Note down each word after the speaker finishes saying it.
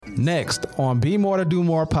Next on Be More to Do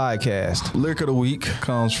More podcast. Lyric of the week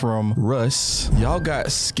comes from Russ. Y'all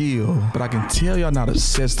got skill, but I can tell y'all not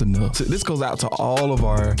obsessed enough. So this goes out to all of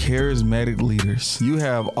our charismatic leaders. You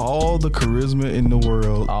have all the charisma in the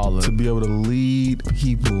world to be able to lead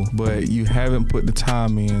people, but you haven't put the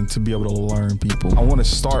time in to be able to learn people. I want to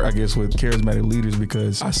start, I guess, with charismatic leaders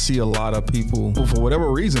because I see a lot of people who, for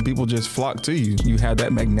whatever reason, people just flock to you. You have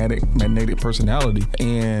that magnetic personality,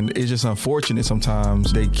 and it's just unfortunate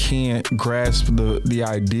sometimes they can't grasp the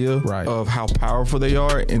idea of how powerful they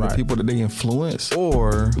are and the people that they influence,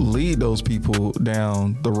 or lead those people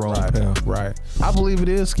down the wrong path. Right. I believe it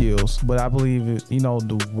is skills, but I believe it,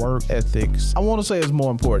 the work ethics, I want to say is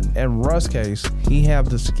more important. In Russ' case, he have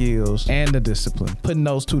the skills and the discipline. Putting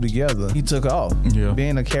those two together, he took off. Yeah.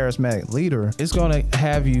 Being a charismatic leader, it's going to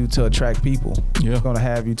have you to attract people. Yeah. It's going to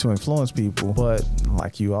have you to influence people. But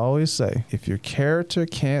like you always say, if your character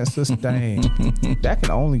can't sustain, that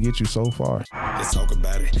can only get you so far. Let's talk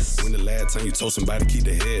about it. When the last time you told somebody keep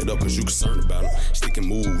their head up cause you concerned about them. Stick and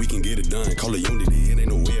move, we can get it done. Call it unity, it ain't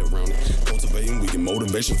no way around it. Cultivating, we get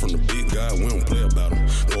motivation from the big guy. We don't play about them.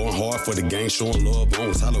 Going hard for the game, showing love,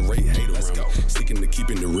 don't tolerate hate around it. Sticking to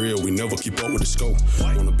keeping it real, we never keep up with the scope.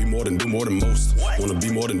 Wanna be more than do more than most. Wanna be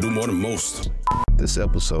more than do more than most. This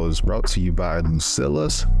episode is brought to you by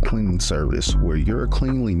Lucilla's Cleaning Service, where your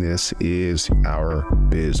cleanliness is our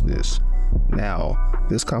business. Now,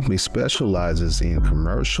 this company specializes in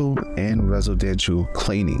commercial and residential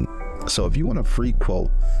cleaning. So if you want a free quote,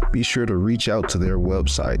 be sure to reach out to their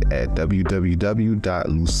website at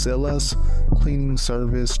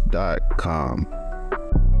www.lucillascleaningservice.com.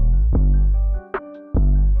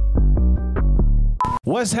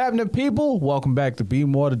 What's happening, people? Welcome back to Be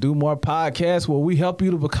More to Do More podcast, where we help you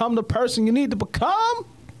to become the person you need to become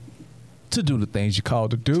to do the things you're called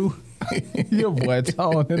to do. Your boy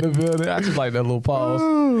Tone in the building. I just like that little pause.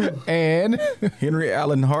 And Henry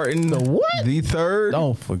Allen Harton, the third.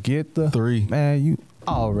 Don't forget the 3. Man, you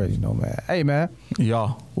already know, man. Hey, man.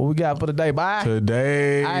 Y'all. What we got for today, bye?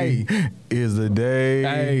 Today is the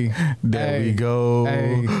day that we go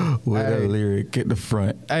with a lyric at the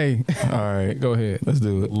front. Hey. All right. Go ahead. Let's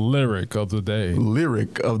do it. Lyric of the day.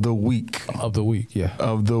 Lyric of the week. Of the week, yeah.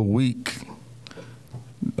 Of the week.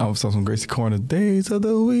 I was talking some Gracie Corner days of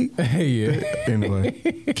the week. Yeah. Anyway,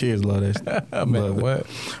 kids love that. Man, love what? It.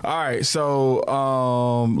 All right,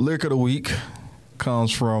 so lyric of the week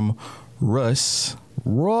comes from Russ.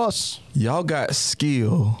 Y'all got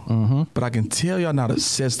skill, but I can tell y'all not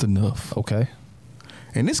obsessed enough. Okay.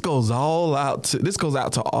 And this goes out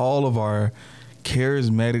to all of our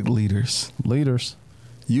charismatic leaders.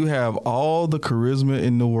 You have all the charisma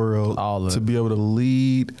in the world to be able to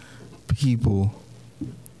lead people,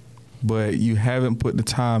 but you haven't put the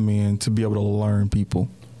time in to be able to learn people.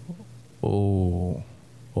 Oh.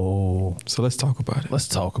 So let's talk about it. Let's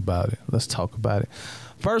talk about it.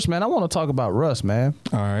 First, man, I want to talk about Russ, man.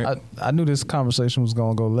 All right. I knew this conversation was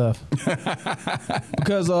going to go left.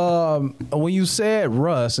 Because when you said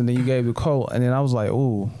Russ and then you gave the quote, and then I was like,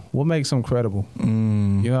 ooh, what makes him credible? You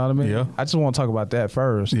know what I mean? Yeah. I just want to talk about that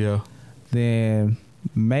first. Yeah. Then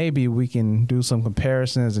maybe we can do some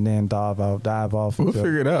comparisons and then dive off. We'll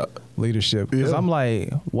figure it out. Leadership. Because I'm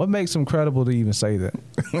like, what makes him credible to even say that?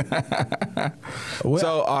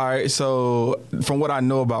 So, all right. So, from what I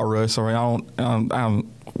know about Russ, all right, I don't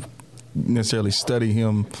necessarily study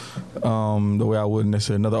him the way I would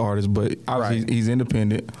necessarily another artist, but obviously he's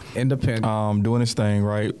independent, doing his thing,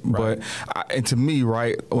 right? But and to me,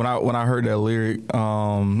 right, when I heard that lyric,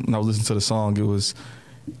 and I was listening to the song, it was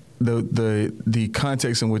the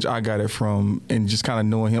context in which I got it from, and just kind of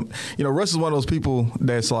knowing him. Russ is one of those people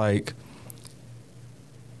that's like,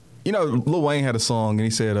 Lil Wayne had a song and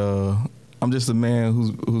he said, "I'm just a man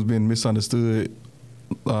who's been misunderstood.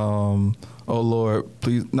 Oh Lord,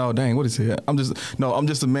 please, no, dang, what is it? I'm just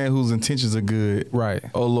a man whose intentions are good. Right.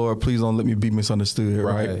 Oh Lord, please don't let me be misunderstood.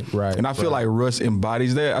 Right. And I feel like Russ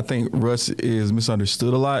embodies that. I think Russ is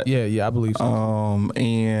misunderstood a lot. Yeah, I believe so.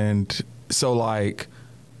 And so like,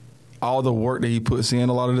 all the work that he puts in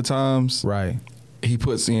a lot of the times, he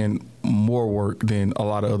puts in more work than a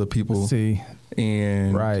lot of other people.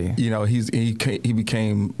 And he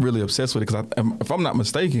became really obsessed with it because if I'm not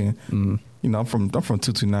mistaken, I'm from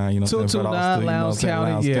 229, 229 Lowndes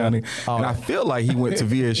County, County. And I feel like he went to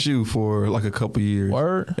VSU for like a couple years,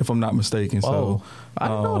 if I'm not mistaken. Whoa. So I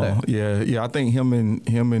didn't know that. Yeah, I think him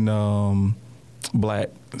and Black,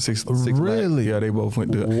 six really? Black, yeah, they both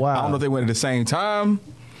went to. Wow. I don't know if they went at the same time.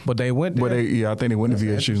 But they went there. I think they went to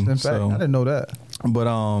VSU. So I didn't know that. But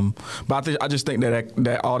I just think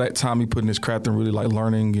that all that time he put in his craft and really like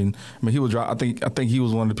learning, and I mean he would drop. I think he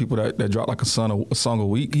was one of the people that dropped like a song a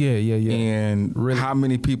week. Yeah. And really, how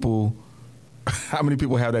many people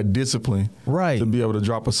have that discipline, right, to be able to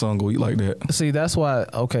drop a song a week like that? See, that's why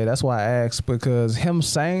I asked, because him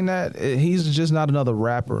saying that, he's just not another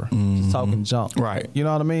rapper just talking junk, right? You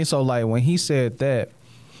know what I mean? So like when he said that,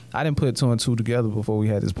 I didn't put 2 and 2 together before we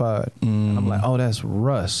had this pod. And I'm like, oh, that's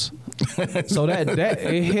Russ. So that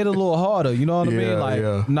it hit a little harder. You know what I mean?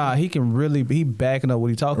 Like, nah, he backing up what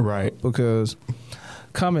he talking about. Because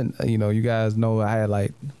coming, you guys know I had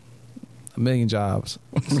like a million jobs.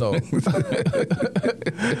 So,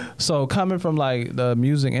 so coming from like the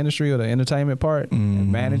music industry or the entertainment part,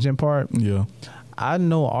 and managing part, I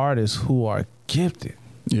know artists who are gifted.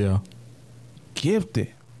 Yeah.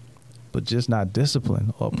 Gifted. But just not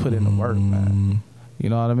disciplined or put in the work, man. You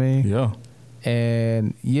know what I mean? Yeah.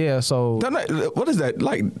 And so what is that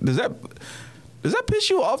like? Does that piss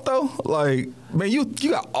you off though? Like, man, you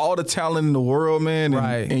got all the talent in the world, man,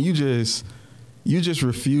 and you just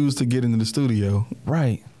refuse to get into the studio,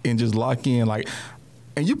 right? And just lock in, like,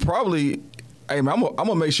 and you probably. Hey man, I'm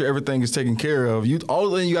gonna make sure everything is taken care of.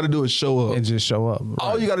 All thing you got to do is show up and just show up. Right.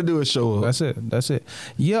 All you got to do is show up. That's it.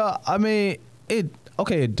 Yeah, I mean it.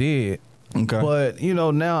 Okay, it did. Okay. But,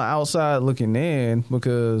 now outside looking in,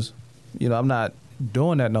 because, I'm not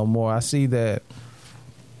doing that no more, I see that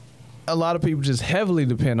a lot of people just heavily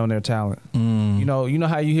depend on their talent. You know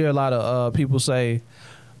how you hear a lot of people say,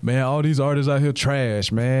 man, all these artists out here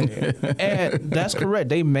trash, man. And that's correct.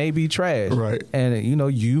 They may be trash. Right. And,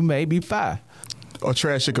 you may be fire. Or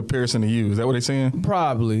trash in comparison to you. Is that what they're saying?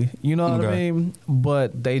 Probably. You know what I mean?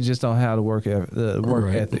 But they just don't have the work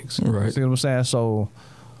ethics. Right. See what I'm saying? So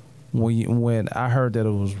when I heard that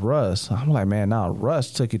it was Russ, I'm like, man,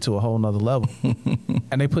 Russ took it to a whole nother level.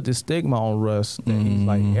 And they put this stigma on Russ that he's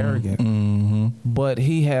like arrogant. But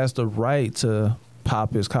he has the right to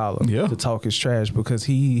pop his collar, to talk his trash, because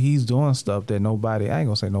he's doing stuff that nobody, I ain't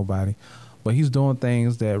gonna say nobody, but he's doing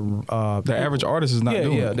things that the average artist is not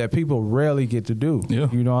doing. Yeah, that people rarely get to do. Yeah.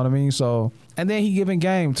 You know what I mean? So, and then he giving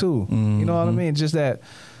game too. You know what I mean? Just that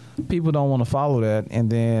people don't want to follow that, and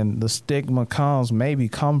then the stigma come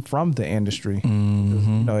from the industry. At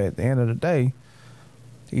the end of the day,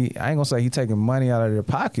 I ain't gonna say he's taking money out of their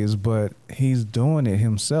pockets, but he's doing it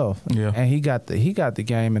himself. Yeah. And he got the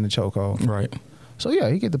game in the chokehold. Right. So yeah,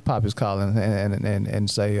 he get to pop his collar and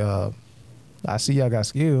say, I see y'all got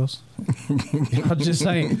skills. Y'all just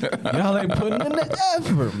ain't putting in the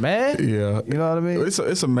effort, man. Yeah. You know what I mean?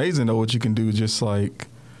 It's amazing though what you can do just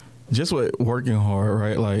with working hard,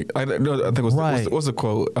 right? Like I think what's the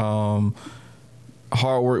quote?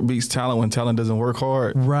 Hard work beats talent when talent doesn't work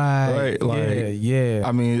hard. Right. Right. Like, yeah.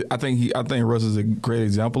 I mean, I think Russ is a great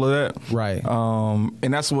example of that. Right.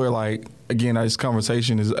 And that's where, like, again, this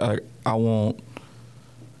conversation is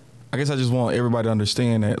I guess I just want everybody to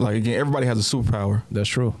understand that, like, again, everybody has a superpower. That's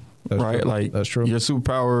true. Right? Like, that's true. Your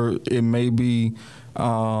superpower, it may be,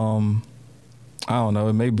 I don't know,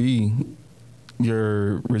 it may be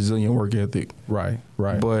your resilient work ethic. Right.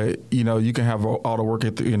 But, you can have all the work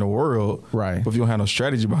ethic in the world. Right. But if you don't have no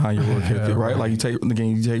strategy behind your work ethic, right? Like, you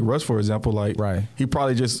take Russ, for example, like, he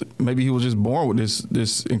probably maybe he was just born with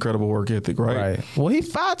this incredible work ethic, right? Right. Well, he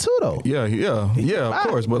 5'2" though. Yeah, of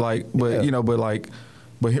course.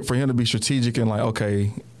 But for him to be strategic and like,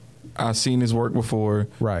 okay, I've seen this work before.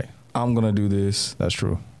 Right. I'm going to do this. That's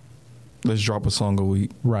true. Let's drop a song a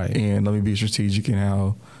week. Right. And let me be strategic in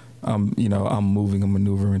how I'm moving and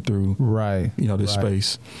maneuvering through this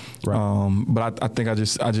space. Right. But I think I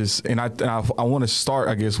want to start,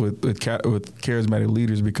 I guess, with charismatic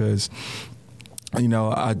leaders, because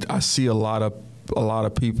I see a lot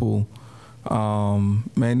of people.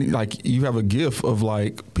 Man, like, you have a gift of,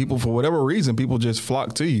 like, people, for whatever reason, people just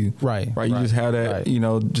flock to you. Right. You just have that,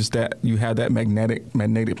 just that you have that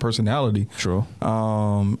magnetic personality. True.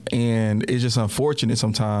 And it's just unfortunate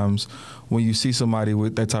sometimes when you see somebody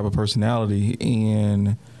with that type of personality,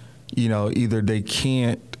 and either they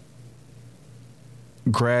can't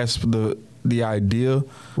grasp the idea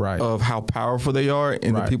of how powerful they are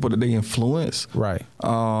and the people that they influence. Right.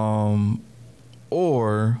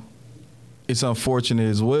 Or it's unfortunate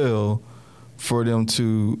as well for them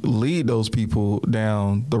to lead those people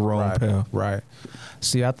down the wrong path. Right.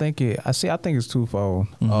 See, I think it's twofold.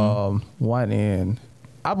 One end,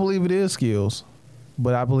 I believe it is skills,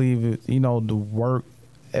 but I believe the work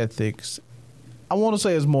ethics, I want to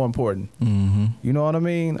say, is more important. You know what I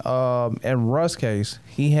mean? In Russ' case,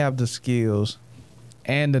 he have the skills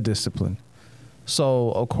and the discipline.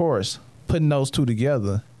 So of course, putting those two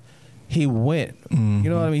together, he went. You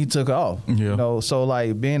know what I mean? He took off. Yeah. You know, so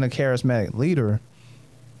like being a charismatic leader,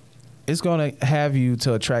 it's going to have you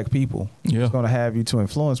to attract people. Yeah. It's going to have you to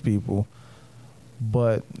influence people.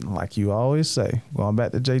 But like you always say, going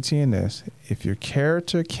back to JTNS, if your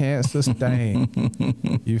character can't sustain,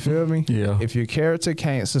 you feel me? Yeah. If your character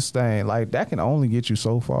can't sustain, like that can only get you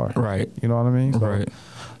so far. Right. You know what I mean? So, Right.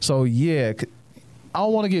 So yeah, I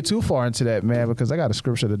don't want to get too far into that, man, because I got a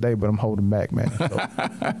scripture today, but I'm holding back, man.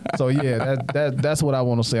 So yeah, that's what I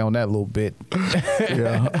want to say on that little bit.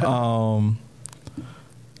 Yeah.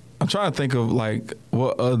 I'm trying to think of like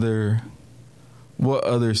what other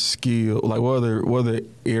skill, like what other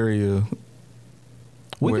area.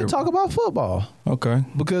 We can talk about football. Okay.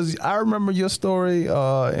 Because I remember your story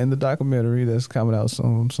in the documentary that's coming out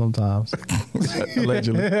soon sometimes.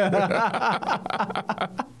 Allegedly.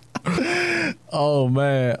 Oh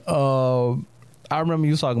man. I remember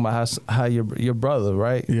you talking about how your brother,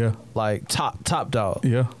 right? Yeah. Like top dog.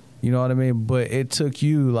 Yeah. You know what I mean? But it took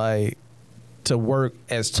you like to work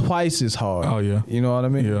as twice as hard. Oh yeah. You know what I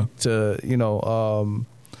mean? Yeah. To, you know,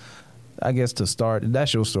 I guess to start,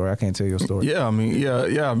 that's your story. I can't tell your story. Yeah, I mean,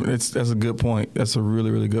 yeah. That's a good point. That's a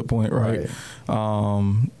really, really good point, right?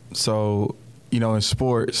 So, you know, in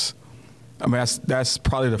sports, I mean, that's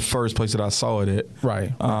probably the first place that I saw it at.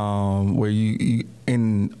 Right. Where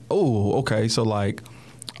okay. So like,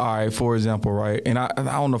 all right, for example, right. And I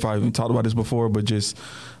don't know if I even talked about this before, but just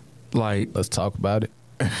like, let's talk about it.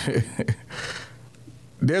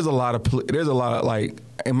 There's a lot of like,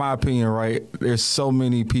 in my opinion, right. There's so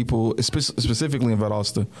many people, specifically in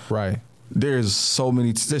Valdosta. Right. There's so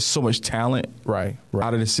much talent. Right.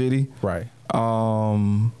 Out of the city. Right.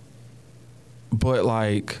 But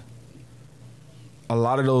like, a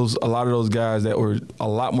lot of those guys that were a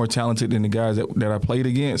lot more talented than the guys that I played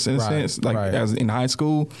against, in a sense, like as in high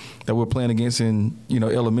school, that we're playing against in, you know,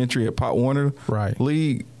 elementary at Pop Warner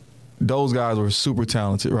League. Those guys were super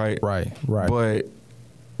talented, right? Right. But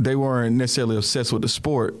they weren't necessarily obsessed with the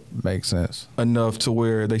sport. Makes sense. Enough to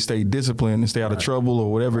where they stay disciplined and stay out of trouble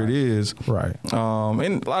or whatever it is. Right.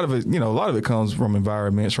 And a lot of it comes from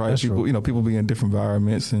environments, right? That's true. You know, people be in different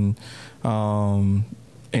environments and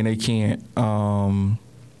they can't,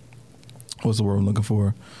 what's the word I'm looking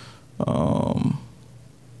for?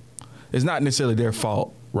 It's not necessarily their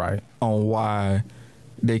fault, right, on why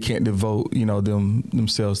they can't devote, you know,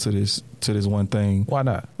 themselves to this one thing. Why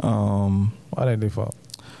not? Why ain't their fault?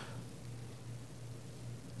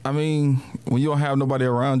 I mean, when you don't have nobody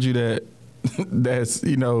around you that's,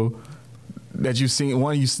 you know, that you've seen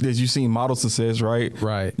model success, right?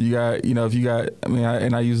 Right. You got, you know, if you got, I mean,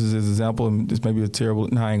 I use this as an example, and this may be a terrible,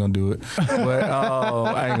 no, I ain't gonna do it. But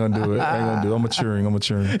I ain't gonna do it. I'm maturing.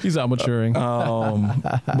 He's not maturing.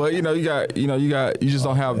 But you don't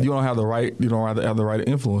have the right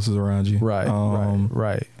influences around you. Right.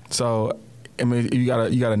 Right. So, I mean, you got a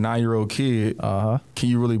 9-year-old kid. Can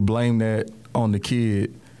you really blame that on the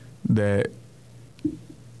kid that,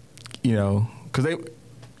 you know, because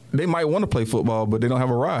they might want to play football, but they don't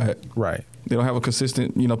have a ride. Right. They don't have a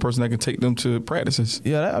consistent, you know, person that can take them to practices.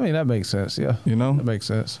 Yeah, that makes sense. Yeah. You know? That makes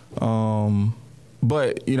sense.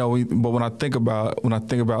 But, you know, but when I think about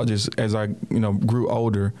just as I, you know, grew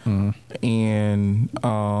older, and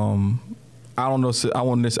I don't know,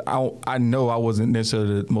 I know I wasn't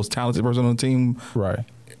necessarily the most talented person on the team. Right.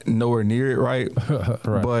 Nowhere near it, right?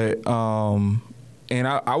 Right. But and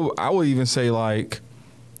I would even say, like,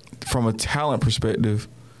 from a talent perspective,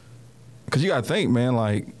 because you got to think, man,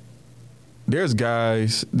 like, there's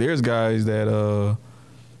guys that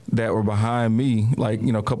were behind me, like,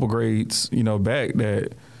 you know, a couple grades, you know, back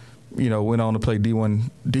that, you know, went on to play D1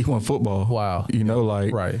 football. Wow. You know,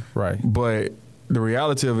 like, right. But the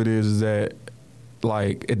reality of it is that,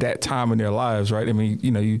 like, at that time in their lives, right? I mean,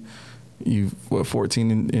 you know, you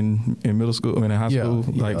 14 in middle school, I mean, in high school,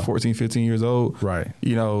 like 14, 15 years old. Right.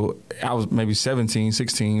 You know, I was maybe 17,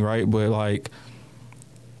 16, right? But, like,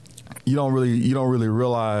 you don't really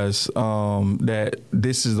realize that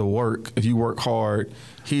this is the work. If you work hard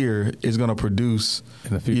here, it's going to produce,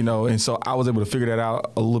 you know, and so I was able to figure that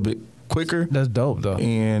out a little bit quicker. That's dope, though.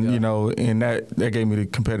 And, you know, and that gave me the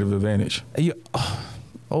competitive advantage. There's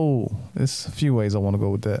a few ways I want to go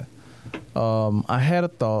with that. I had a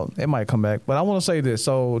thought. It might come back, but I want to say this.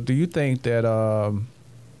 So do you think that,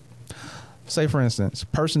 say, for instance,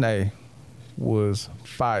 person A was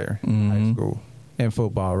fired in high school in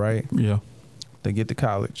football, right? Yeah. They get to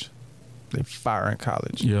college. They fire in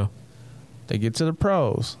college. Yeah. They get to the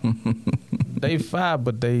pros. They fire,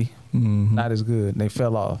 but they not as good. They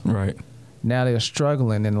fell off. Right. Now they're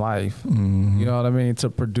struggling in life, you know what I mean, to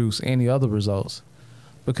produce any other results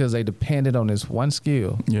because they depended on this one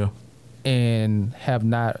skill. Yeah. and have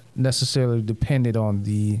not necessarily depended on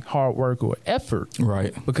the hard work or effort.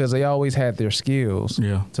 Right. Because they always had their skills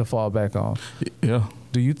to fall back on. Yeah.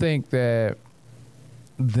 Do you think that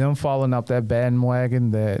them falling off that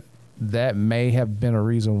bandwagon, that may have been a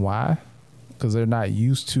reason why? Because they're not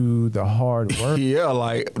used to the hard work? Yeah,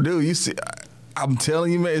 like, dude, you see, I'm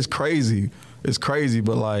telling you, man, it's crazy. It's crazy,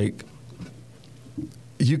 but like,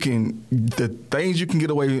 the things you can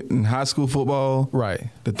get away with in high school football, right?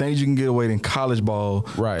 The things you can get away with in college ball,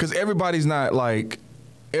 right? Because everybody's not like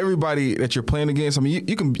everybody that you're playing against. I mean,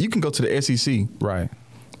 you can go to the SEC, right?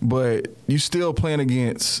 But you still playing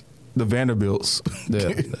against the Vanderbilts.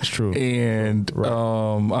 Yeah, that's true. And right. I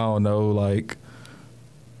don't know, like.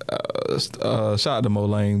 Shout out to Mo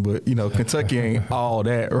Lane, but Kentucky ain't all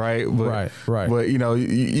that, right? But, right. But you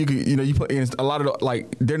play against a lot of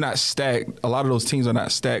like they're not stacked. A lot of those teams are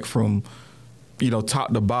not stacked from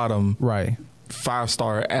top to bottom, right?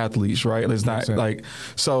 5-star athletes, right? It's not like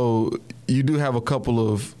so. You do have a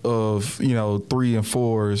couple of 3 and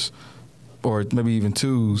 4s. Or maybe even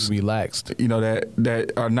 2s, relaxed.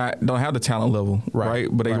 That are don't have the talent level, right?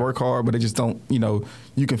 But they work hard, but they just don't.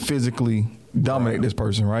 You can physically dominate this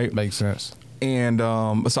person, right? Makes sense. And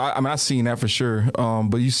so I've seen that for sure.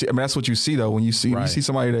 But you see, that's what you see though when you see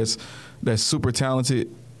somebody that's super talented.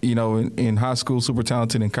 In high school, super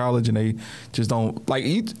talented in college, and they just don't like.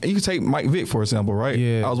 You can take Mike Vick for example, right?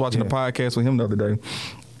 Yeah. I was watching a podcast with him the other day,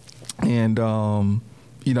 and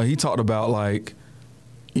he talked about like.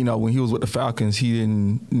 When he was with the Falcons, he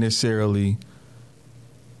didn't necessarily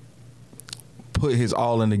put his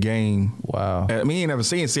all in the game. Wow. I mean, he ain't never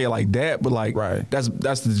say it like that, but like that's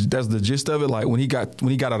the gist of it. Like when he got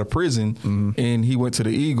out of prison and he went to the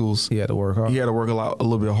Eagles, he had to work hard. He had to work a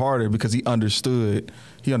little bit harder because he understood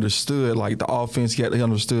like the offense. He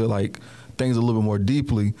understood like things a little bit more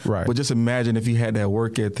deeply. Right. But just imagine if he had that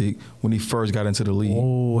work ethic when he first got into the league.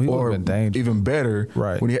 Oh, he would have been dangerous. Even better,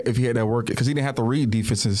 right? If he had that work, because he didn't have to read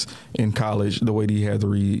defenses in college the way that he had to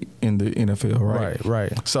read in the NFL, right?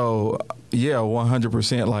 Right. So yeah,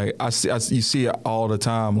 100%. Like you see it all the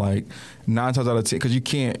time. Like 9 times out of 10, because you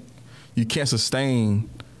can't sustain.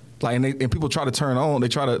 Like and people try to turn on. They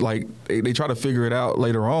try to they try to figure it out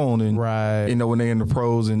later on, and when they're in the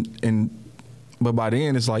pros and. But by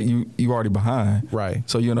then, it's like you already behind. Right.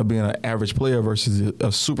 So you end up being an average player versus a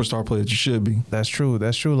superstar player that you should be. That's true.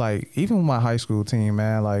 Like, even with my high school team,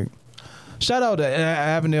 man, like, shout out to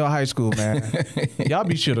Avondale High School, man. Y'all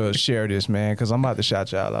be sure to share this, man, because I'm about to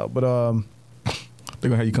shout y'all out. But they're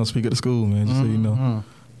going to have you come speak at the school, man, just so you know.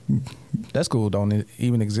 That school don't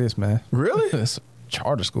even exist, man. Really? It's a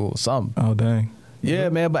charter school or something. Oh, dang. Yeah,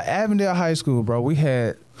 man, but Avondale High School, bro, we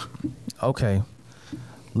had, okay.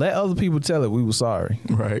 Let other people tell it we were sorry.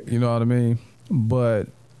 Right. You know what I mean? But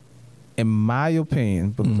in my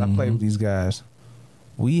opinion, because I played with these guys,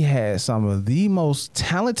 we had some of the most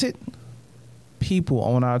talented people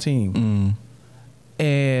on our team.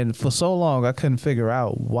 And for so long, I couldn't figure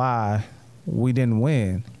out why we didn't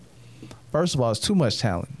win. First of all, it's too much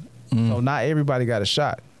talent. So not everybody got a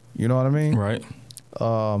shot. You know what I mean? Right.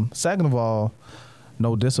 Second of all,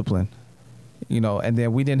 no discipline. And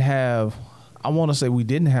then we didn't have... I want to say we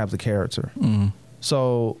didn't have the character.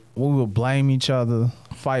 So we would blame each other,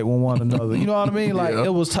 fight with one another. You know what I mean? Like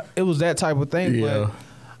it was that type of thing. Yeah. But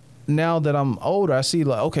now that I'm older, I see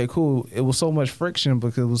like, okay, cool. It was so much friction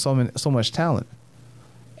because it was so much talent.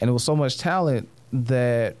 And it was so much talent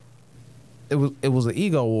that it was an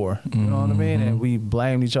ego war. You know what I mean? And we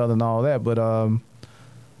blamed each other and all that. But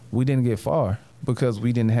we didn't get far because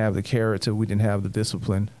we didn't have the character. We didn't have the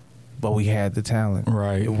discipline. But we had the talent.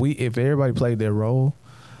 Right. If everybody played their role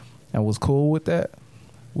and was cool with that,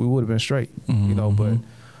 we would have been straight. But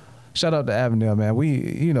shout out to Avondale, man.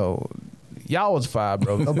 Y'all was fire,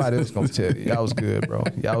 bro. Nobody else gonna tell you. Y'all was good, bro.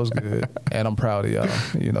 Y'all was good. And I'm proud of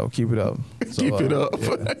y'all. Keep it up. So, keep it up.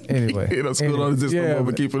 Yeah. Anyway. School on this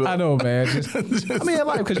but keep it up. I know, man. I mean,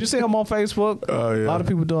 like, because you see them on Facebook. Oh, yeah. A lot of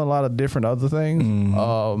people doing a lot of different other things.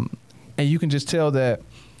 And you can just tell that.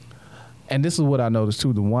 And this is what I noticed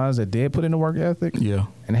too: the ones that did put in the work ethic,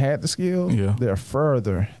 and had the skills, they're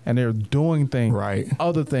further and they're doing things,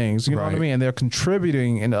 other things. You know what I mean? And they're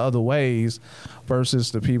contributing in other ways,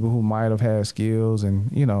 versus the people who might have had skills and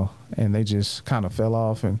and they just kind of fell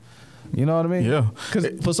off, and you know what I mean? Yeah.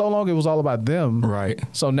 Because for so long it was all about them, right?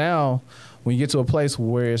 So now, when you get to a place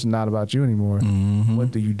where it's not about you anymore,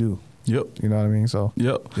 what do you do? Yep. You know what I mean? So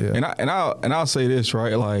yeah. And I'll say this,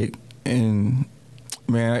 right? Like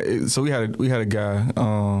man, so we had a guy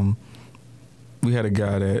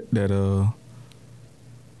that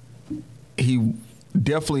he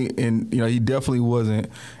definitely, and he definitely wasn't,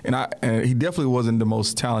 and he definitely wasn't the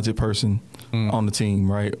most talented person on the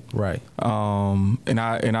team, right? Right. I'm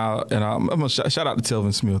gonna shout out to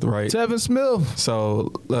Telvin Smith, right? Telvin Smith.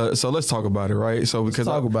 So let's talk about it, right? So because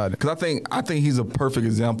because I think he's a perfect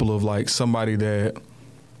example of like somebody that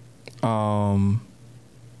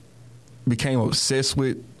became obsessed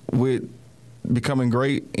with becoming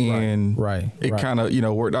great, and it kind of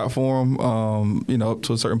worked out for him, up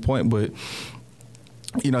to a certain point. But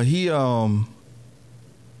he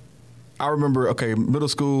I remember, middle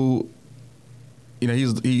school,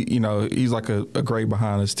 he's like a grade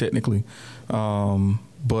behind us technically,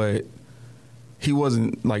 but he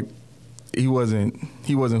wasn't who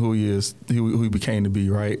he is, who he became to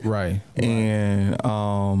be, right? And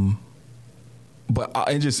but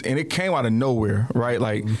it came out of nowhere, right?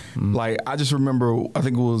 Like I just remember, I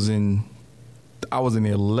think I was in the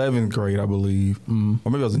 11th grade, I believe, or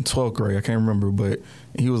maybe I was in 12th grade, I can't remember, but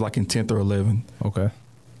he was like in 10th or 11th. Okay.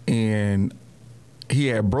 And he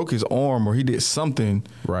had broke his arm, or he did something,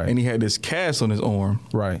 right? And he had this cast on his arm,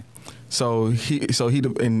 right? So he developed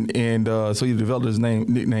his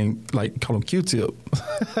nickname, like, call him Q-Tip,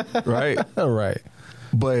 right? Right.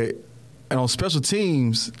 But on special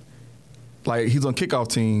teams, like he's on kickoff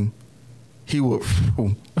team, he would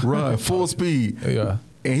run full speed, and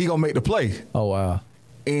he gonna make the play. Oh wow!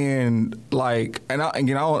 And I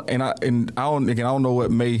don't know what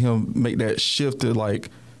made him make that shift to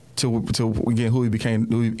again who he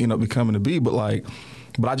ended up becoming to be, but I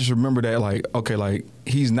just remember that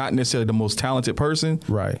he's not necessarily the most talented person,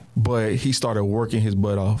 right? But he started working his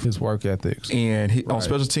butt off, his work ethics, and on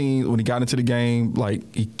special teams, when he got into the game,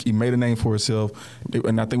 he made a name for himself,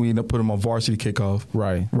 and I think we ended up putting him on varsity kickoff,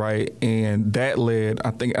 right, and that led.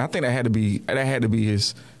 I think that had to be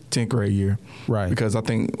his 10th grade year, right? Because I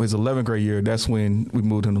think his 11th grade year, that's when we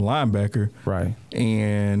moved him to linebacker, right?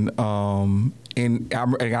 And I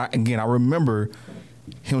remember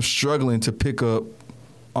him struggling to pick up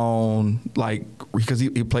on because he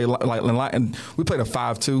played and we played a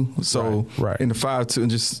 5-2, so in the 5-2 and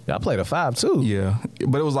just I played a 5-2, yeah,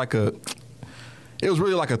 but it was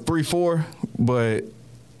really like a 3-4, but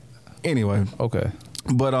anyway, okay,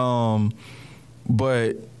 but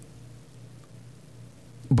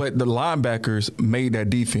the linebackers made that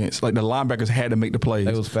defense. Like the linebackers had to make the plays.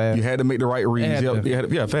 It was fast. You had to make the right reads.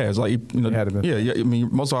 Fast. Like I mean,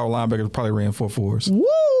 most of our linebackers probably ran 4.4s. Woo!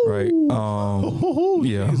 Right.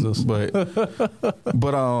 Yeah. Jesus. But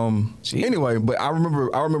anyway. But I remember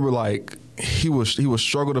he would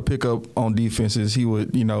struggle to pick up on defenses. He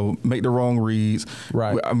would make the wrong reads.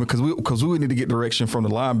 Right. I mean, because we would need to get direction from the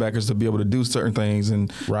linebackers to be able to do certain things, and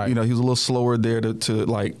he was a little slower there to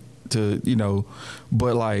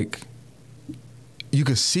but you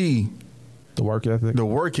could see the work ethic,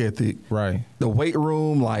 right? The weight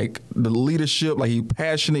room, the leadership, he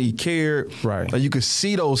passionate, he cared, right? You could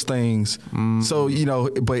see those things. So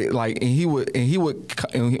but he would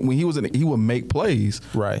make plays,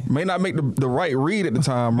 right? May not make the right read at the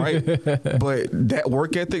time, right? But that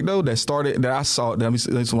work ethic though, when I saw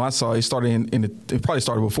it started it probably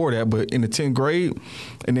started before that, but in the 10th grade,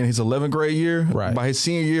 and then his 11th grade year, right? By his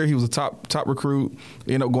senior year, he was a top recruit.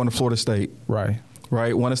 Ended up going to Florida State, right?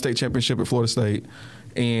 Won a state championship at Florida State,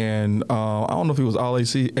 and I don't know if he was all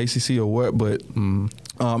ACC or what, but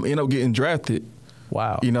ended up getting drafted.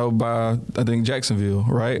 Wow. By I think Jacksonville,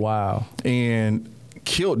 right? Wow. And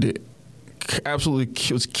killed it.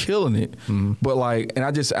 Absolutely was killing it. But and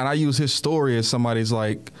I use his story as somebody's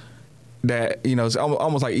that, it's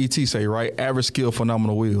almost like ET say, right? Average skill,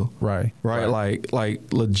 phenomenal will. Right. Like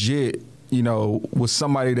legit, was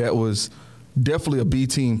somebody that was definitely a B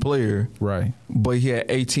team player, right? But he had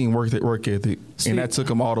 18 work ethic, and that took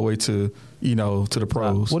him all the way to to the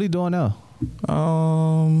pros. What are you doing now?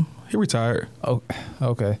 He retired. Oh,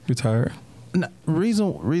 okay, retired. No,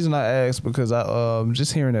 reason I asked because I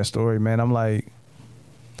just hearing that story, man. I'm I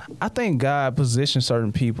think God positions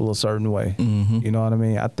certain people a certain way. You know what I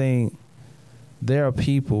mean? I think there are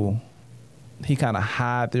people He kind of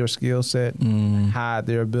hide their skill set, hide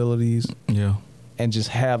their abilities, yeah. And just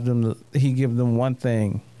have them, he give them one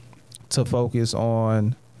thing to focus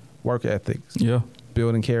on: work ethics, yeah,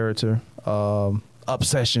 building character,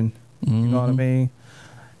 obsession, you know what I mean?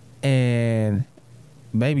 And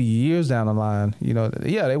maybe years down the line,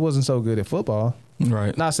 they wasn't so good at football.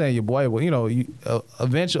 Right. Not saying your boy, well,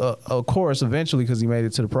 eventually, because he made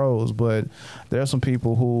it to the pros, but there are some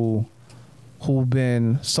people who've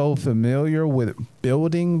been so familiar with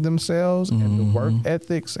building themselves and the work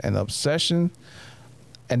ethics and obsession,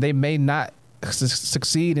 and they may not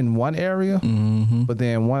succeed in one area, but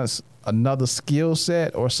then once another skill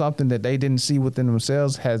set or something that they didn't see within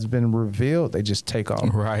themselves has been revealed, they just take off.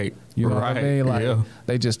 Right. You know what I mean? Like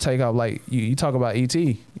they just take off. Like you talk about ET.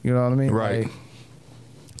 You know what I mean? Right. Like,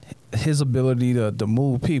 his ability to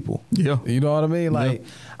move people. Yeah. You know what I mean? Like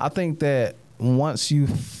I think that once you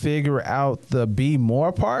figure out the be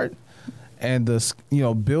more part and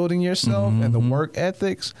the building yourself and the work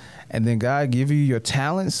ethics, and then God give you your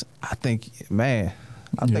talents, I think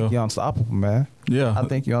you're unstoppable, man. Yeah. I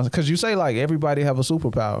think you're because you say like everybody have a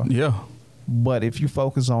superpower. Yeah. But if you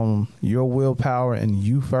focus on your willpower and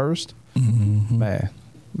you first, man,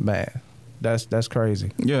 that's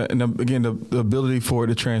crazy. Yeah, and again, the ability for it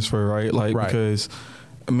to transfer, right? Like because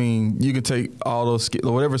I mean, you can take all those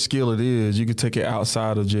whatever skill it is, you can take it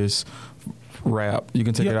outside of just rap. You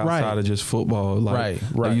can take it outside of just football. Like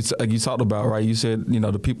you talked about, right? You said,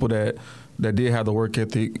 the people that did have the work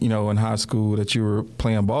ethic, in high school that you were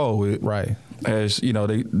playing ball with, right? As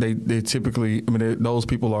they typically, those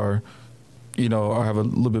people are, have a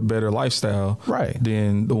little bit better lifestyle, right?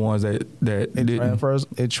 Than the ones that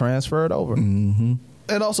it transferred over. And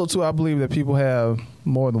also too, I believe that people have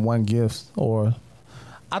more than one gift, or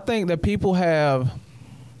I think that people have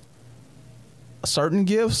certain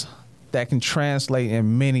gifts that can translate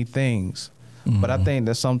in many things. But I think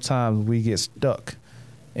that sometimes we get stuck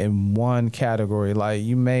in one category. Like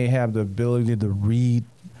you may have the ability to read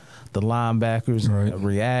the linebackers and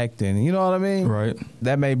react, and you know what I mean? Right.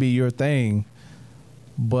 That may be your thing,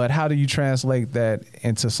 but how do you translate that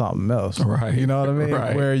into something else? Right. You know what I mean?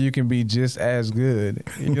 Right. Where you can be just as good.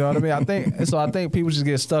 You know what I mean? I think people just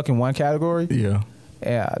get stuck in one category. Yeah.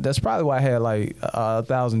 Yeah, that's probably why I had like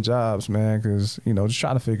 1,000 jobs, man, because just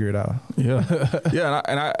trying to figure it out. Yeah,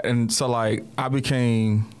 yeah, and so like I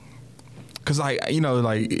became, because like you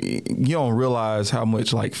don't realize how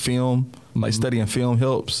much like film, like studying film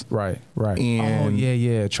helps. Right.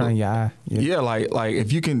 And train your eye. Yeah, like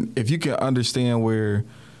if you can understand where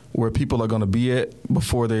people are going to be at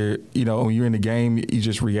before they're, when you're in the game, you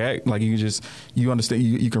just react. Like you understand,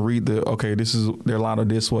 you can read this is their line of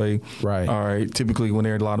this way. Right. All right. Typically when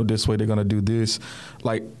they're line of this way, they're going to do this.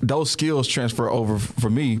 Like those skills transfer over for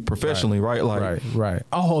me professionally. Right. Like, right.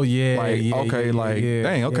 Oh yeah. Like,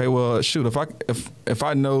 dang. Okay. Well, shoot, if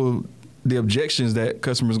I know the objections that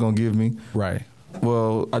customers going to give me. Right.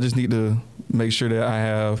 Well, I just need to make sure that I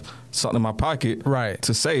have something in my pocket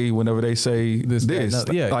to say whenever they say this. It's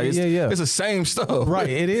the same stuff. Right,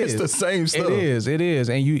 it is. It's the same stuff. It is.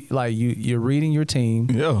 And you're reading your team.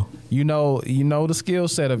 Yeah. You know the skill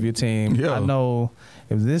set of your team. Yeah. I know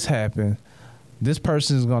if this happened, this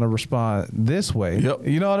person is going to respond this way. Yep.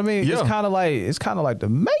 You know what I mean? Yeah. It's kind of like the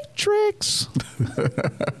Matrix.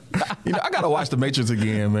 I gotta watch the Matrix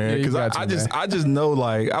again, man. Because I just know,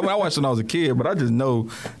 like, I watched when I was a kid, but I just know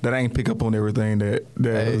that I ain't pick up on everything that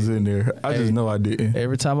was in there. I just know I didn't.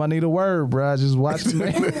 Every time I need a word, bro, I just watch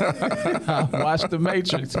I watch the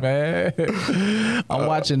Matrix, man. I'm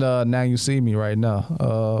watching Now You See Me right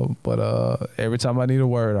now, but every time I need a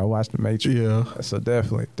word, I watch the Matrix. Yeah. So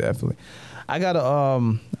definitely. I got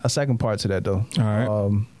a second part to that though. All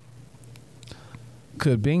right.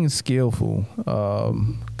 Could being skillful,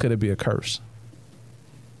 could it be a curse?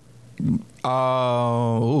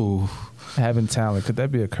 Having talent, could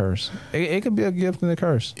that be a curse? It could be a gift and a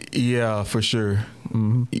curse. Yeah, for sure.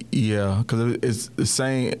 Mm-hmm. Yeah, because it's the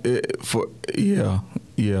same. Yeah.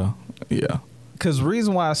 Because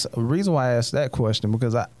reason why I asked that question,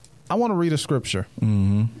 because I want to read a scripture,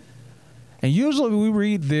 and usually we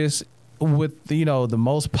read this with the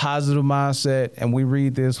most positive mindset, and we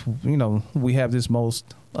read this, we have this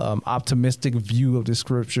most optimistic view of the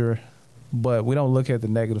scripture, but we don't look at the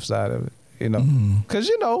negative side of it,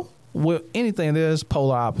 because with anything there's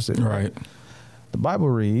polar opposite, right? The Bible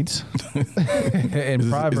reads in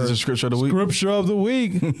Proverbs, is this a scripture of the week? Scripture of the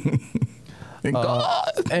week. And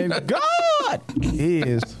God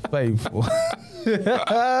is faithful.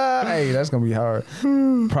 Hey, that's gonna be hard.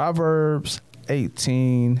 Proverbs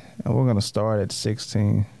 18, and we're gonna start at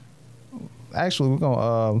 16. Actually,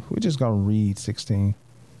 we're just gonna read 16.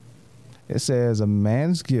 It says, "A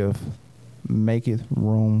man's gift maketh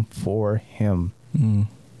room for him,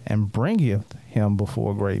 and bringeth him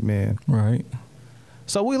before great men." Right.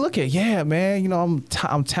 So we look at, man,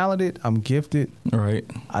 I'm talented, I'm gifted. Right.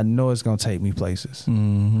 I know it's gonna take me places. I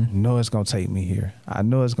know it's gonna take me here. I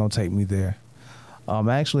know it's gonna take me there.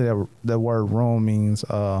 Actually, that word room means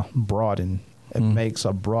broaden. It makes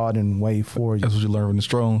a broadened way for you. That's what you learn from the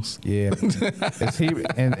Strongs. Yeah. It's Hebrew,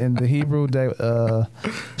 in the Hebrew,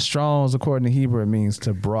 Strongs, according to Hebrew, it means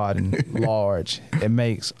to broaden, large. It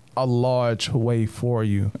makes a large way for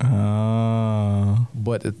you.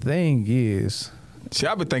 But the thing is, see,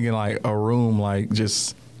 I've been thinking like a room, like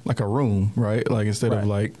just like a room, right? Like instead of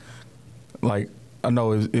like I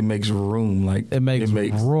know it makes room, like it makes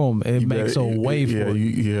room. It makes a way for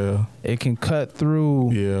you. It can cut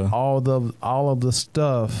through all of the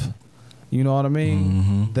stuff. You know what I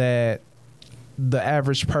mean? That the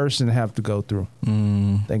average person have to go through.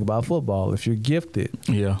 Think about football. If you're gifted,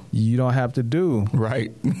 you don't have to do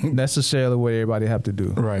necessarily what everybody have to do.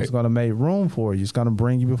 Right. It's going to make room for you. It's going to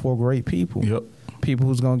bring you before great people. Yep. People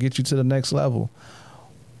who's going to get you to the next level.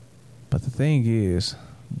 But the thing is,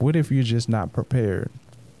 what if you're just not prepared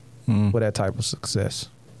for that type of success?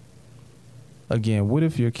 Again, what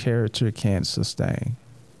if your character can't sustain?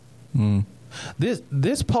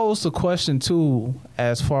 This posed a question too,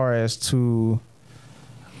 as far as to,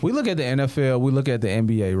 we look at the NFL, we look at the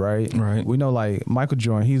NBA, right? Right. We know like Michael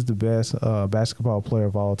Jordan, he's the best basketball player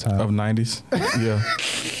of all time. Of 90s?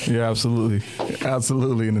 Yeah, absolutely.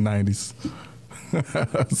 Absolutely in the 90s.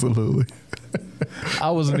 Absolutely.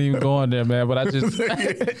 I wasn't even going there, man, but I just... You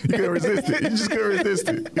couldn't resist it. You just couldn't resist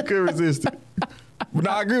it. You couldn't resist it. But no,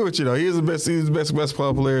 I agree with you, though. He's the best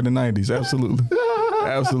basketball player in the 90s. Absolutely.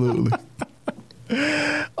 Absolutely.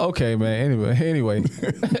 Okay, man. Anyway.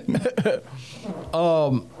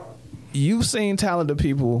 You've seen talented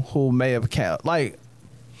people who may have like,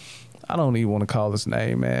 I don't even want to call his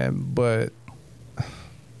name, man, but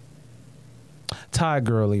Ty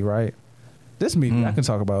Gurley, right? This meeting, I can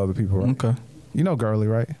talk about other people, right? Okay. You know Gurley,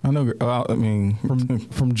 right? I know. I mean,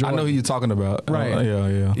 from Georgia. I know who you're talking about. Right.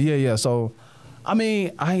 Yeah. So, I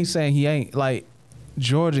mean, I ain't saying he ain't. Like,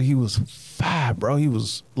 Georgia, he was fire, bro. He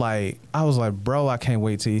was like, I was like, bro, I can't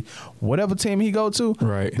wait till whatever team he go to,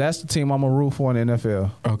 right? That's the team I'm going to root for in the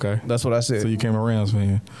NFL. Okay. That's what I said. So you came a Rams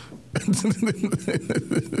fan.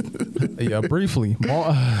 Yeah, briefly.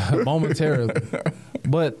 Momentarily.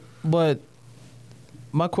 But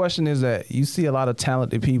my question is that you see a lot of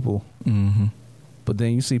talented people, but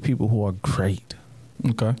then you see people who are great.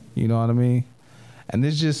 Okay. You know what I mean? And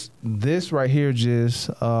this right here just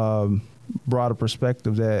brought a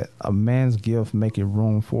perspective that a man's gift making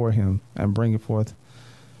room for him and bringing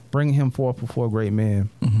him forth before great men.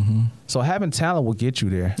 So having talent will get you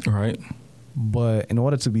there. Right. But in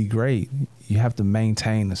order to be great, you have to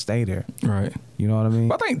maintain and stay there. Right. You know what I mean?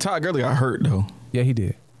 But I think Todd Gurley got hurt, though. Yeah, he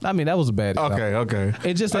did. I mean, that was a bad example. Okay.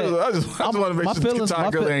 It just I just want to make sure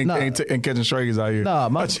Todd Gurley ain't catching strays out here. No,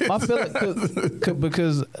 my feeling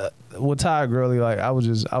because with Todd Gurley, like I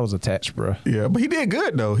was attached, bro. Yeah, but he did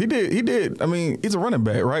good though. He did. I mean, he's a running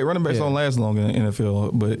back, right? Running backs don't last long in the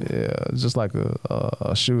NFL, but just like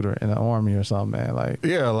a shooter in the army or something, man. Like I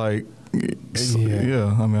mean,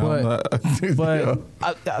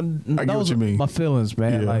 I get what you mean. My feelings,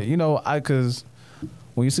 man. Like because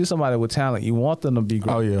when you see somebody with talent, you want them to be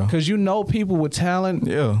great. Oh, yeah. Because people with talent,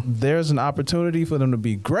 there's an opportunity for them to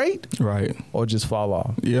be great. Right. Or just fall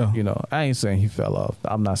off. Yeah. I ain't saying he fell off.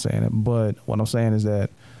 I'm not saying it. But what I'm saying is that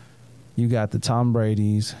you got the Tom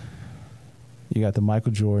Bradys. You got the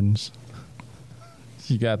Michael Jordans.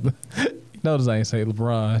 You got the... Notice I ain't say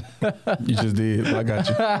LeBron. You just did. I got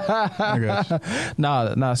you.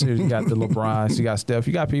 Nah, seriously. You got the LeBrons. You got Steph.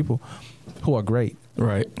 You got people who are great.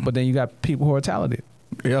 Right. But then you got people who are talented.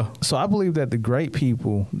 Yeah. So I believe that the great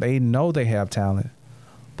people, they know they have talent,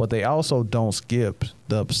 but they also don't skip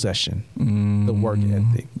the obsession, the work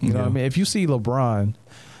ethic. You know what I mean? If you see LeBron,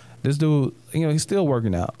 this dude, he's still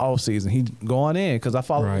working out all season. He's going in because I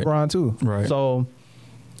follow LeBron too. Right. So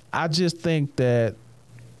I just think that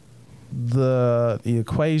the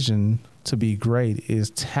equation to be great is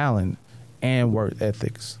talent and work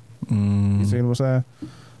ethics. You see what I'm saying?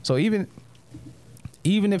 So even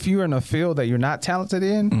if you're in a field that you're not talented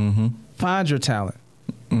in, find your talent.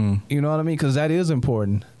 You know what I mean? Because that is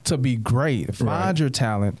important to be great. Find your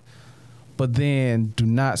talent, but then do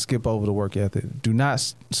not skip over the work ethic. Do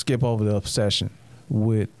not skip over the obsession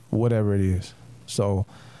with whatever it is. So,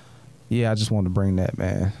 I just wanted to bring that,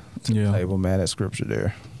 man, to the table, man, that scripture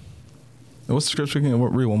there. What's the scripture again?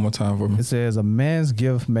 Read one more time for me. It says, a man's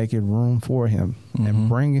gift making room for him and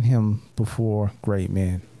bringing him before great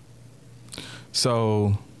men.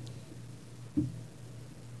 So,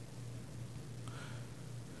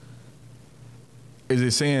 is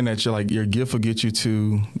it saying that your gift will get you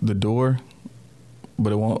to the door,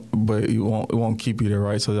 but it won't keep you there,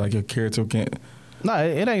 right? So your character can't. No,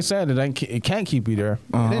 it ain't saying it can't keep you there.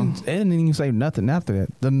 It didn't even say nothing after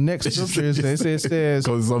that. The next scripture it says because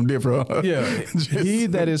it's something different. Yeah, he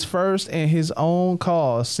that is first in his own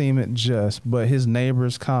cause seemeth just, but his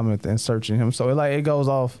neighbors cometh and searching him. So it goes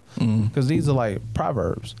off because these are like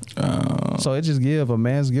proverbs. So it just give a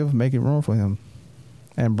man's gift, making room for him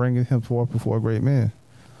and bringing him forth before great men.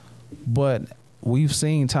 But we've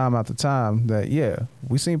seen time after time that,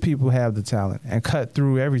 we've seen people have the talent and cut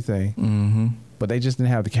through everything, but they just didn't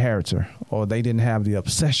have the character or they didn't have the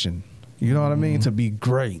obsession, you know what I mean, to be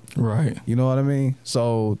great. Right. You know what I mean?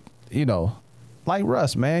 So, you know, like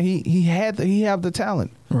Russ, man, he have the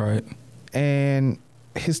talent. Right. And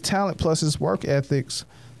his talent plus his work ethics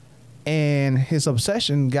and his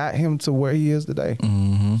obsession got him to where he is today.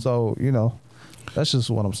 So, you know, that's just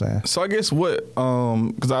what I'm saying. So I guess what,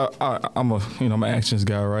 because I'm an actions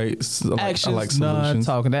guy, right? So Actions, I like solutions.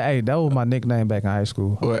 non-talking. That was my nickname back in high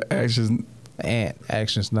school. What actions? And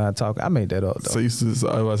actions, non-talking. I made that up, though. So you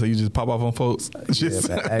just pop off on folks? Man,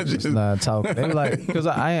 actions, non-talking. They like, because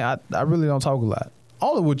I really don't talk a lot.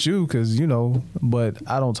 Only with you, because, you know, but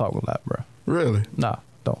I don't talk a lot, bro. Really? Nah,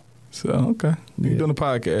 don't. So, okay. You're doing a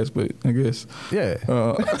podcast, but I guess. Yeah.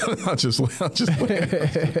 I'm just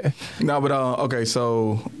No, but, okay,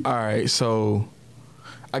 so, all right, so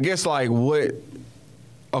I guess, like,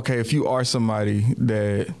 if you are somebody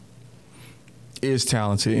that is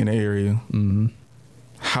talented in the area,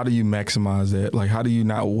 how do you maximize that? Like, how do you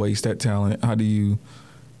not waste that talent? How do you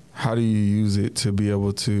use it to be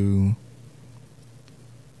able to,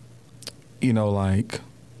 you know, like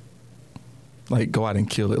go out and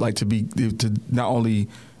kill it, like to not only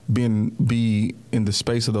be in the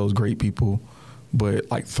space of those great people, but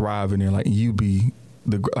like thrive in there, like you be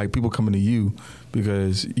like people coming to you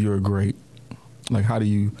because you're great. Like how do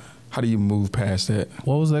you move past that?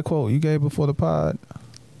 What was that quote you gave before the pod?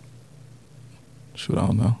 Shoot, I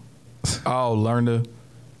don't know. Learn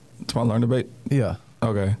to bait. Yeah.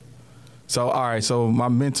 Okay. So all right. So my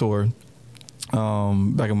mentor,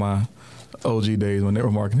 back in my OG days when they were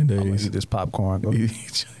marketing days. Eat this popcorn. Good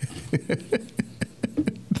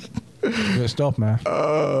stuff, man.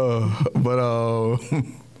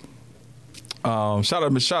 Shout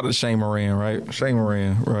out to Shane Moran, right? Shane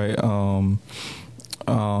Moran, right?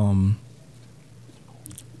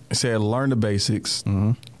 It said learn the basics.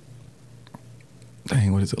 Dang,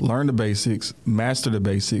 what is it? Learn the basics, master the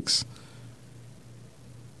basics,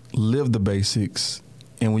 live the basics,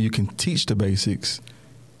 and when you can teach the basics,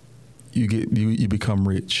 you become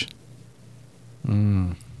rich.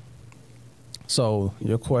 So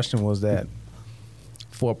your question was that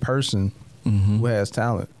for a person who has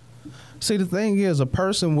talent. See, the thing is, a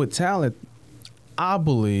person with talent, I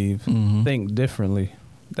believe, think differently.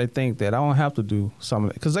 They think that I don't have to do some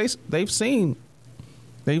of it because they've seen.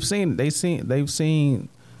 That's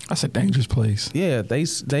a dangerous place. Yeah, they've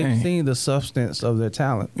seen the substance of their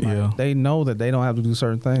talent. Like, yeah, they know that they don't have to do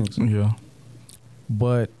certain things. Yeah,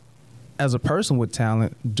 but as a person with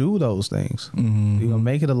talent, do those things. You know,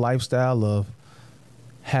 make it a lifestyle of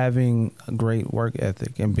having a great work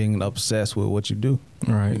ethic and being obsessed with what you do.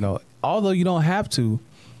 Right. You know, although you don't have to,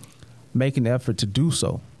 make an effort to do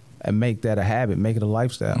so and make that a habit, make it a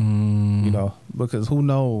lifestyle. You know, because who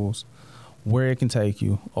knows where it can take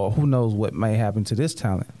you, or who knows what may happen to this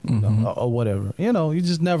talent, you know, or whatever. You know, you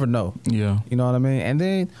just never know. Yeah. You know what I mean? And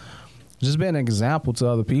then just being an example to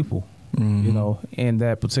other people. You know, in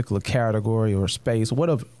that particular category or space,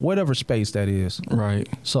 whatever space that is. Right.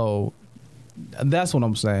 So that's what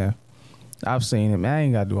I'm saying. I've seen it, man. I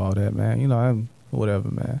ain't got to do all that, man. You know, I'm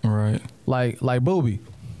whatever, man. Right. Like Booby.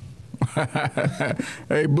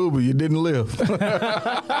 Hey, Booby, you didn't live.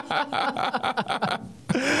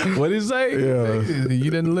 What did he say? Yeah.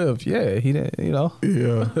 You didn't live. Yeah, he didn't, you know.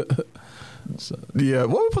 Yeah. Yeah.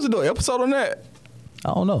 What were we supposed to do? An episode on that?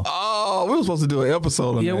 I don't know. Oh, we were supposed to do an episode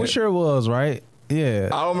on that. Yeah, we sure was, right? Yeah.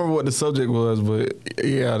 I don't remember what the subject was, but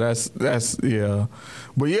yeah, that's yeah.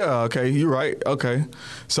 But yeah, okay, you're right. Okay.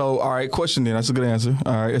 So, all right, question then. That's a good answer.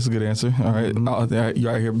 All right, that's a good answer. All right.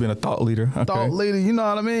 You're out here being a thought leader. Okay. Thought leader, you know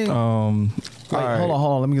what I mean? Right. Hold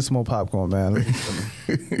on. Let me get some more popcorn, man.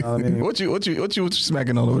 You know what I mean? What you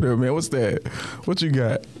smacking on over there, man? What's that? What you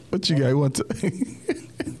got? You want to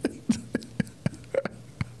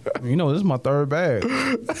You know, this is my third bag.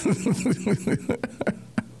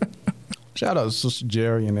 Shout out to Sister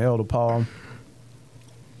Jerry and Elder Paul.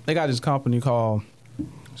 They got this company called,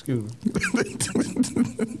 excuse me.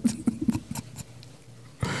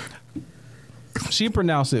 She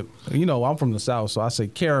pronounced it, you know, I'm from the South, so I say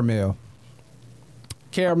caramel.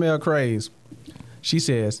 Caramel craze. She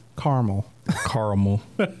says caramel. Caramel.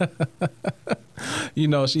 You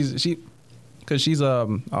know, because she's a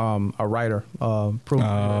writer.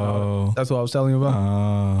 That's what I was telling you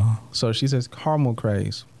about. So she says caramel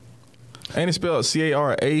craze. Ain't it spelled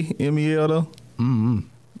Caramel though?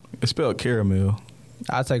 It's spelled caramel.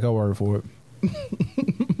 I take her word for it.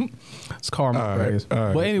 It's caramel craze. All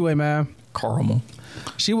right. But anyway, man, caramel.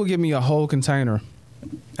 She would give me a whole container,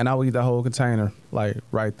 and I would eat the whole container, like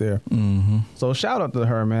right there. Mm-hmm. So shout out to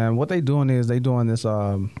her, man. What they doing is they doing this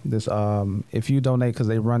if you donate, because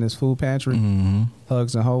they run this food pantry, Mm-hmm.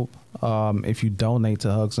 Hugs and Hope. If you donate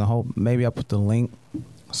to Hugs and Hope, maybe I'll put the link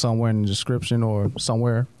somewhere in the description or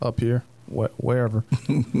somewhere up here, wherever.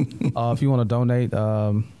 If you want to donate,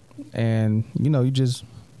 and you just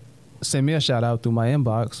send me a shout out through my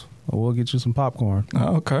inbox, we'll get you some popcorn.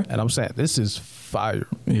 Oh, okay. And I'm saying this is fire.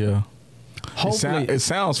 Yeah. Hopefully, it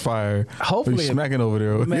sounds fire. Hopefully, you're smacking over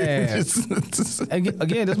there, man.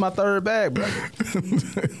 Again, this is my third bag, bro.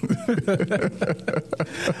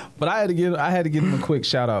 But I had to give him a quick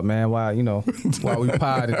shout out, man. While we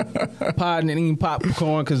podding and eating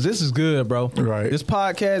popcorn, because this is good, bro. Right. This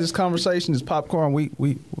podcast, this conversation, this popcorn. We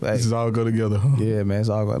This is all go together, huh? Yeah, man. It's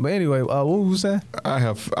all good. But anyway, what was you saying? I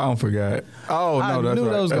don't forget. Oh no, I that's knew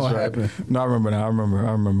right. that was That's gonna right. happen. No, I remember now. I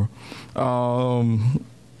remember.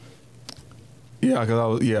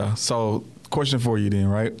 Yeah, So, question for you then,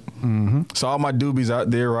 right? Mm-hmm. So all my doobies out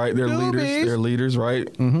there, right? They're leaders. They're leaders,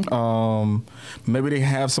 right? Mm-hmm. Maybe they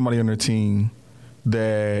have somebody on their team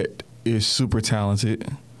that is super talented,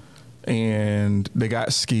 and they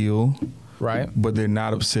got skill, Right. but they're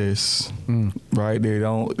not obsessed, right? They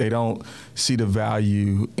don't see the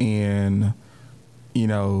value in,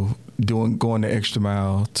 going the extra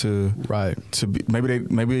mile to be.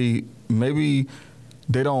 Maybe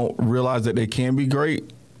they don't realize that they can be great,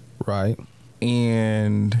 Right.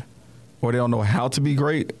 or they don't know how to be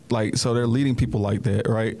great. Like, so they're leading people like that,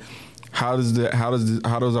 right? How does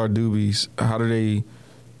our doobies, how do they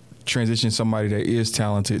transition somebody that is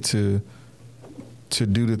talented to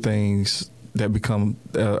do the things that become,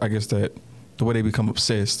 I guess that the way they become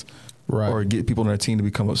obsessed, Right. or get people on their team to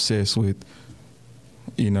become obsessed with,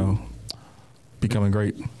 becoming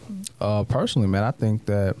great? Personally, man, I think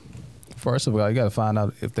that first of all, you got to find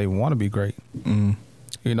out if they want to be great.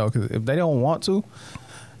 Because if they don't want to,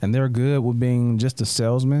 and they're good with being just a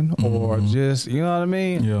salesman or just, you know what I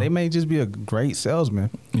mean? Yeah. They may just be a great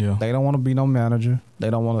salesman. Yeah. They don't want to be no manager.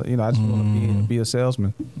 They don't want to, I just want to be a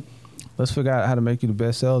salesman. Let's figure out how to make you the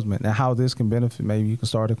best salesman and how this can benefit. Maybe you can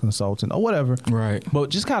start a consultant or whatever. Right.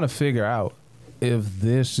 But just kind of figure out if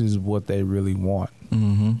this is what they really want.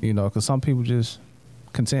 Because some people just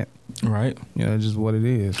content. Right. It's just what it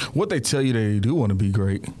is. What they tell you they do want to be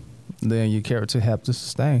great. Then your character have to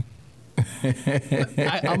sustain.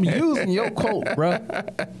 I'm using your quote, bro,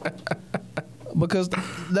 because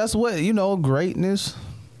that's what greatness.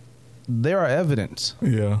 There are evidence,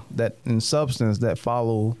 that in substance that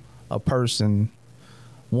follow a person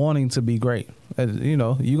wanting to be great. You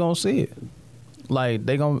gonna see it. Like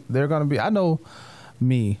they're gonna be. I know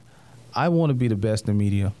me. I want to be the best in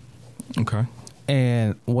media. Okay.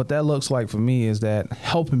 And what that looks like for me is that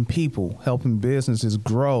helping people, helping businesses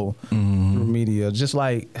grow through media, just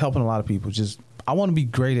like helping a lot of people. I want to be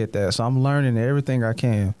great at that. So I'm learning everything I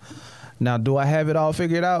can. Now, do I have it all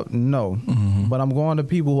figured out? No. But I'm going to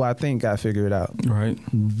people who I think I figure it out. Right.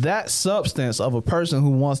 That substance of a person who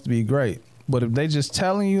wants to be great. But if they just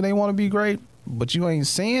telling you they want to be great, but you ain't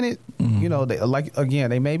seeing it,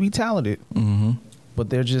 they may be talented, but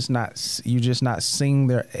they're just not, you're just not seeing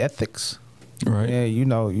their ethics. Right. Yeah,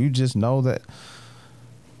 you just know that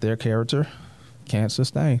their character can't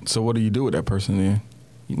sustain. So what do you do with that person then?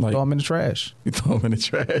 You throw them in the trash. You throw them in the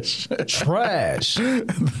trash. Trash.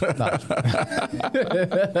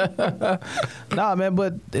 Nah, man,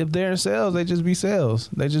 but if they're in sales, they just be sales.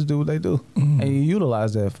 They just do what they do. And you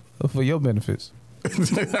utilize that for your benefits.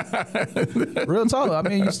 Real talk. I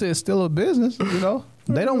mean, it's still a business,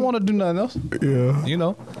 They don't want to do nothing else.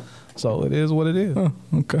 Yeah. So it is what it is.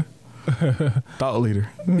 Okay. Thought leader.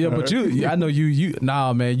 Yeah, but I know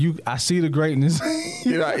nah, man, I see the greatness.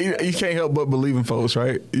 You can't help but believe in folks,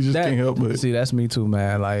 right? You just can't help but. See, that's me too,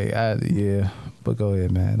 man. But go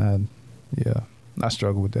ahead, man. I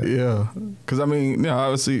struggle with that. Yeah. Because,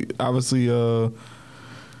 obviously,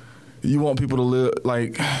 you want people to live,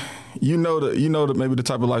 like, that maybe the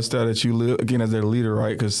type of lifestyle that you live, again, as their leader,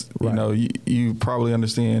 right? Because, you probably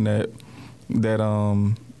understand that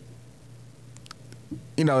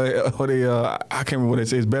I can't remember what they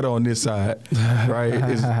say. It's better on this side, right?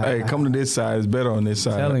 Hey, come to this side. It's better on this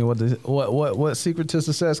side. Telling you what secret to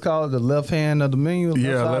success called the left hand of the menu.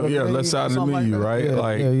 Left side of the menu, right?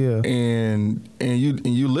 And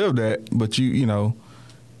you live that, but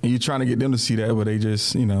and you're trying to get them to see that, but they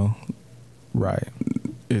just right.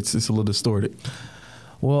 It's a little distorted.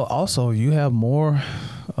 Well, also you have more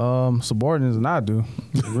subordinates than I do.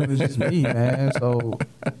 It's really just me, man. So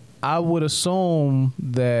I would assume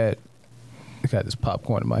that got this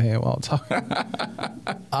popcorn in my hand while I'm talking.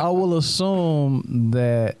 I will assume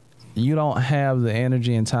that you don't have the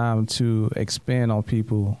energy and time to expand on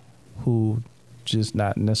people who just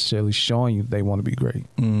not necessarily showing you they want to be great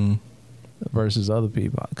versus other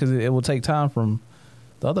people. Because it will take time from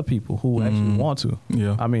the other people who actually want to.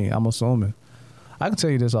 Yeah. I mean, I'm assuming. I can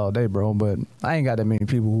tell you this all day, bro, but I ain't got that many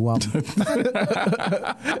people who want.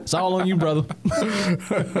 It's all on you, brother.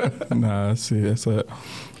 Nah, see, that's it.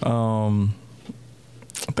 I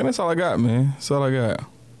think that's all I got, man. That's all I got.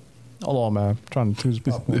 Hold on, man. I'm trying to choose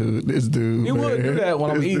popcorn. This dude. You would do that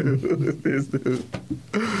when I'm eating. This dude.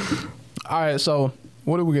 All right, so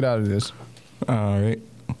what did we get out of this? All right.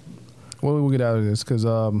 What did we get out of this? Because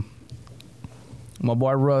my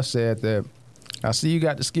boy Russ said that I see you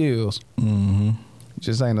got the skills. Mm-hmm.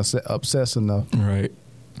 Just ain't obsessed enough. Right.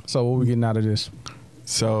 So what we getting out of this?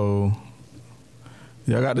 So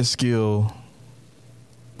y'all got the skill,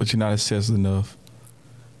 but you're not obsessed enough.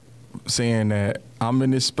 Saying that I'm in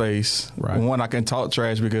this space. Right. One, I can talk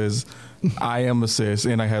trash because I am obsessed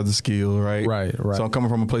and I have the skill, right? Right. So I'm coming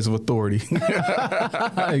from a place of authority.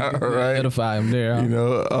 Right. Edify him there. Huh? You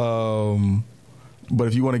know, but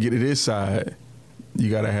if you want to get to this side, you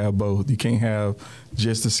got to have both. You can't have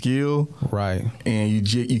just the skill, right? And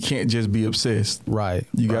you can't just be obsessed, right?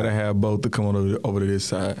 You got to have both to come on over to this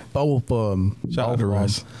side. Both. Shout out to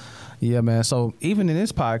Russ. Yeah, man. So even in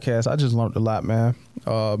this podcast, I just learned a lot, man.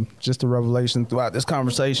 Just a revelation throughout this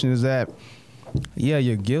conversation is that, yeah,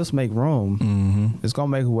 your gifts make room. Mm-hmm. It's gonna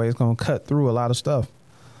make a way. It's gonna cut through a lot of stuff,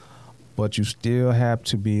 but you still have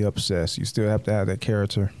to be obsessed. You still have to have that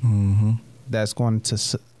character. Mm-hmm. That's going to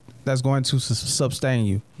sustain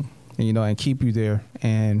you, and keep you there,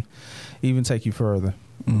 and even take you further.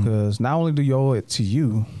 Mm-hmm. Because not only do you owe it to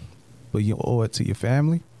you, but you owe it to your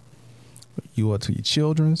family. You owe it to your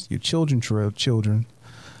children's children,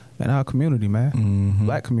 and our community, man. Mm-hmm.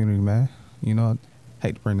 Black community, man.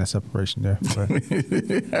 Hate to bring that separation there, but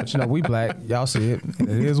we black. Y'all see it. It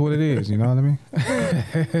is what it is. You know what I mean?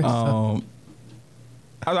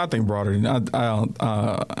 I think broader. I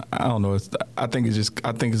don't know. I think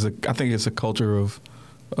it's a culture of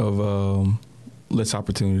less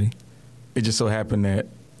opportunity. It just so happened that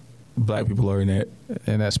black people are in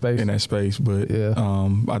that space. But yeah.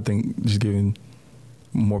 I think just giving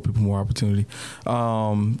more people more opportunity.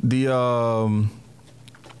 I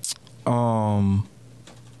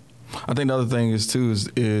think the other thing is too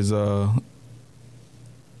is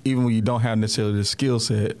even when you don't have necessarily the skill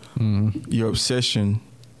set, your obsession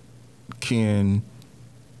can,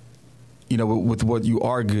 with what you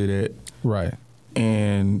are good at, right,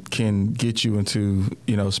 and can get you into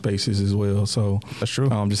spaces as well. So that's true.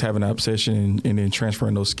 Just having that obsession and then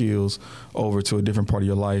transferring those skills over to a different part of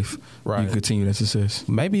your life, right, you can continue that success.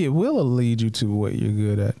 Maybe it will lead you to what you're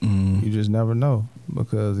good at. You just never know,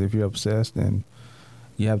 because if you're obsessed and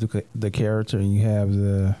you have the character and you have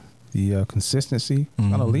the consistency, it's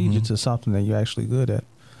going to lead you to something that you're actually good at.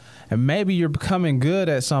 And maybe you're becoming good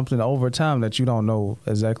at something over time that you don't know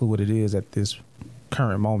exactly what it is at this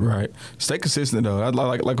current moment. Right. Stay consistent though. I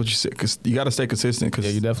like what you said, because you got to stay consistent. Cause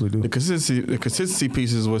you definitely do. The consistency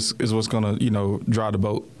piece is what's going to drive the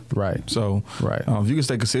boat. Right. So right. If you can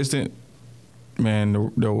stay consistent, man,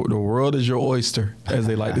 the world is your oyster, as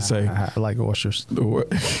they like to say. I like oysters.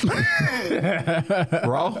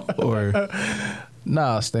 Raw or?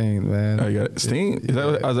 Nah, steamed, man. Oh, you got it. Steamed? Is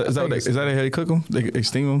that how they cook them? They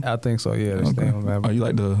steam them? I think so, yeah. They steam them, man. Oh, you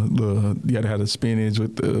like you got to have the spinach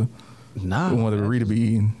with the one that Rita be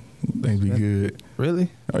eating. Things be good.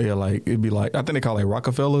 Really? Oh, yeah, it'd be like, I think they call it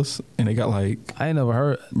Rockefellers, and they got I ain't never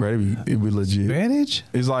heard. Bro, it'd be legit. Spinach?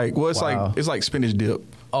 It's like spinach dip.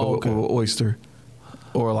 Oh, okay. Or oyster.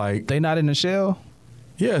 Or they not in the shell?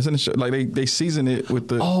 Yeah, it's in the shell. They season it with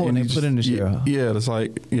the. Oh, and they put it in the shell. Yeah, it's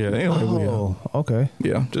anyway. Oh, okay.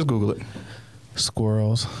 Yeah, just Google it.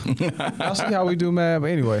 Squirrels. I'll see how we do, man.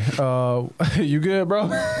 But anyway, you good,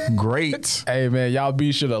 bro? Great. Hey, man, y'all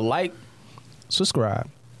be sure to like, subscribe,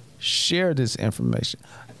 share this information,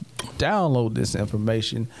 download this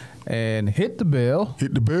information, and hit the bell.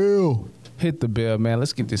 Hit the bell. Hit the bell, man.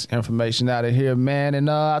 Let's get this information out of here, man. And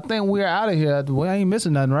I think we're out of here. We ain't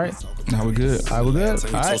missing nothing, right? Now we're good. All right, we're good.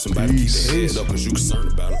 All right. Peace. Cause you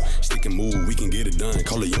concerned about them. Stick and move, we can get it done.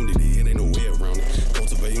 Call it unity, it ain't no way around it.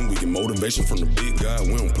 Cultivating, we get motivation from the big guy.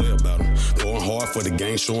 We don't play about them. Going hard for the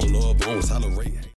game, showing love, won't tolerate.